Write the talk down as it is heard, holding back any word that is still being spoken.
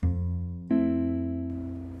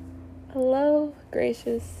Hello,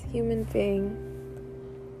 gracious human being.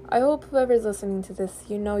 I hope whoever's listening to this,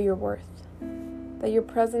 you know your worth, that your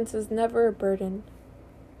presence is never a burden,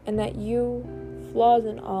 and that you, flaws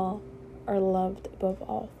and all, are loved above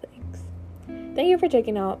all things. Thank you for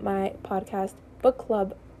checking out my podcast, Book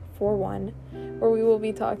Club for One, where we will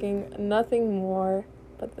be talking nothing more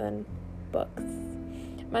but then books.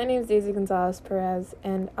 My name is Daisy Gonzalez Perez,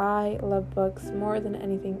 and I love books more than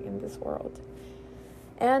anything in this world.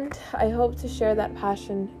 And I hope to share that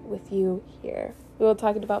passion with you here. We will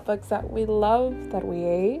talk about books that we love, that we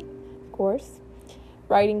hate, of course,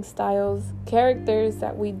 writing styles, characters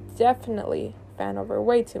that we definitely fan over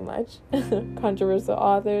way too much, controversial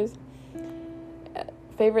authors,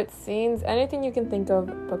 favorite scenes, anything you can think of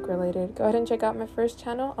book related. Go ahead and check out my first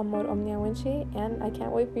channel, Amor Omnia Winchi, and I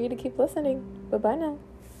can't wait for you to keep listening. Bye-bye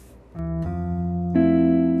now.